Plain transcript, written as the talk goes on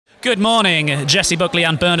Good morning, Jessie Buckley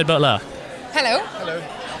and Bernard Butler. Hello. Hello.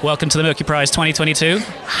 Welcome to the Mercury Prize 2022.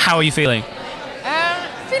 How are you feeling?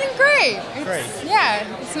 Feeling great. Great. Yeah,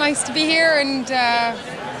 it's nice to be here and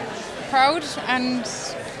proud, and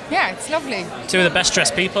yeah, it's lovely. Two of the best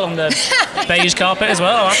dressed people on the beige carpet as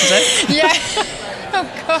well, I have to say. Yeah. Oh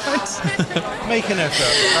God. Make an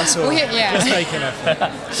effort, that's all. Yeah. Just make an effort.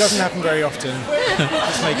 It doesn't happen very often.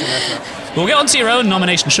 Just make an effort. We'll get on to your own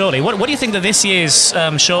nomination shortly. What do you think that this year's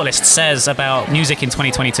shortlist says about music in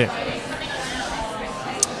 2022?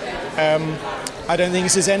 I don't think it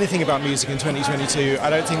says anything about music in 2022. I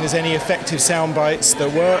don't think there's any effective sound bites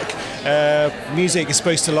that work. Music is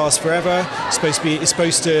supposed to last forever. It's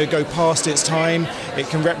supposed to go past its time. It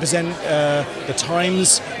can represent the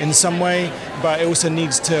times in some way, but it also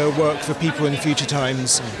needs to work for people in future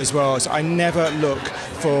times as well. So I never look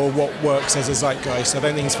for what works as a zeitgeist. I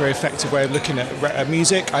don't think it's a very effective way of looking at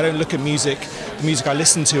music. I don't look at the music I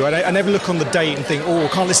listen to. I never look on the date and think, oh, I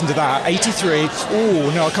can't listen to that. 83,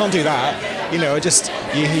 oh, no, I can't do that. You know,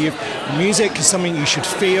 music is something you should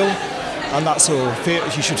feel, and that's all.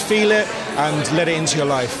 You should feel it and let it into your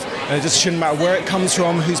life. And it just shouldn't matter where it comes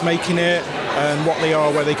from, who's making it, and what they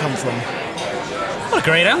are, where they come from. What a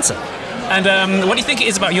great answer. And what do you think it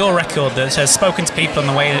is about your record that has spoken to people in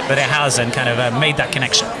the way that it has and kind of made that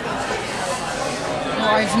connection?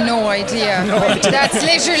 I've no idea. That's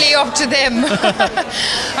literally up to them.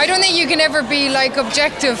 I don't think you can ever be like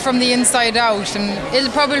objective from the inside out, and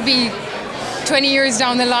it'll probably be 20 years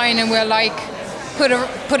down the line and we'll like put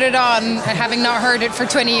it on, having not heard it for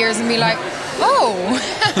 20 years, and be like, oh,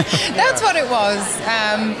 that's what it was.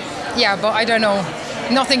 Yeah, but I don't know.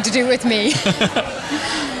 Nothing to do with me.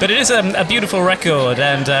 But it is a beautiful record,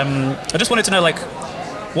 and I just wanted to know, like,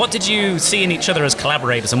 what did you see in each other as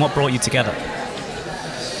collaborators, and what brought you together?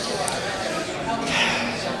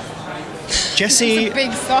 Jessie, it's a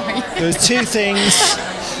big sigh. There's two things.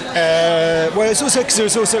 Well, it's also because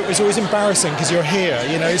it's always embarrassing because you're here,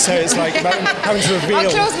 you know. So it's like having to reveal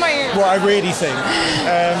what I really think.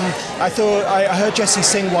 I heard Jessie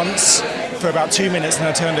sing once for about 2 minutes, and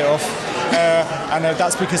I turned it off. And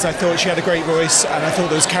that's because I thought she had a great voice, and I thought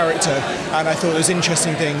there was character, and I thought there was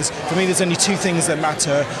interesting things. For me, there's only two things that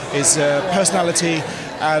matter: is personality,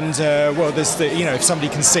 and well, there's the, you know, if somebody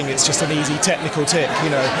can sing, it's just an easy technical tick, you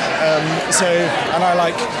know. And I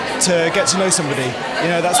like to get to know somebody. You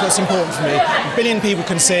know, that's what's important for me. A billion people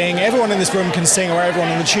can sing, everyone in this room can sing, or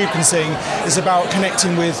everyone in the tube can sing. It's about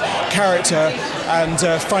connecting with character and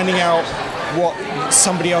finding out what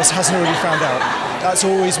somebody else hasn't already found out. That's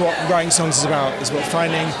always what writing songs is about.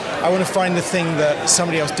 I want to find the thing that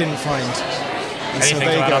somebody else didn't find. And Anything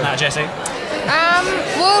to add on that, Jessie?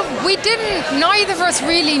 Well, neither of us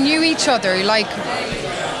really knew each other. Like,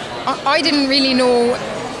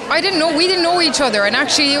 we didn't know each other, and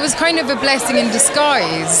actually it was kind of a blessing in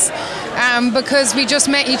disguise, because we just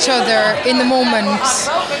met each other in the moment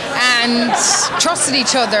and trusted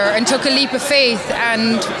each other and took a leap of faith,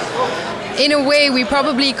 and in a way we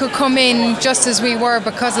probably could come in just as we were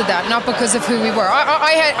because of that, not because of who we were.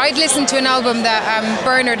 I'd listened to an album that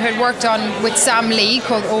Bernard had worked on with Sam Lee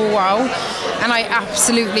called Oh Wow, and I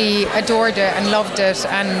absolutely adored it and loved it,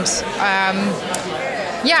 and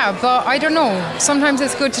yeah, but I don't know. Sometimes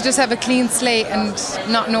it's good to just have a clean slate and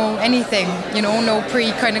not know anything, you know, no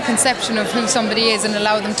kind of conception of who somebody is, and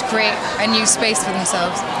allow them to create a new space for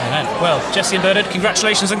themselves. Amen. Well, Jessie and Bernard,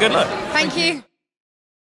 congratulations and good luck. Thank you.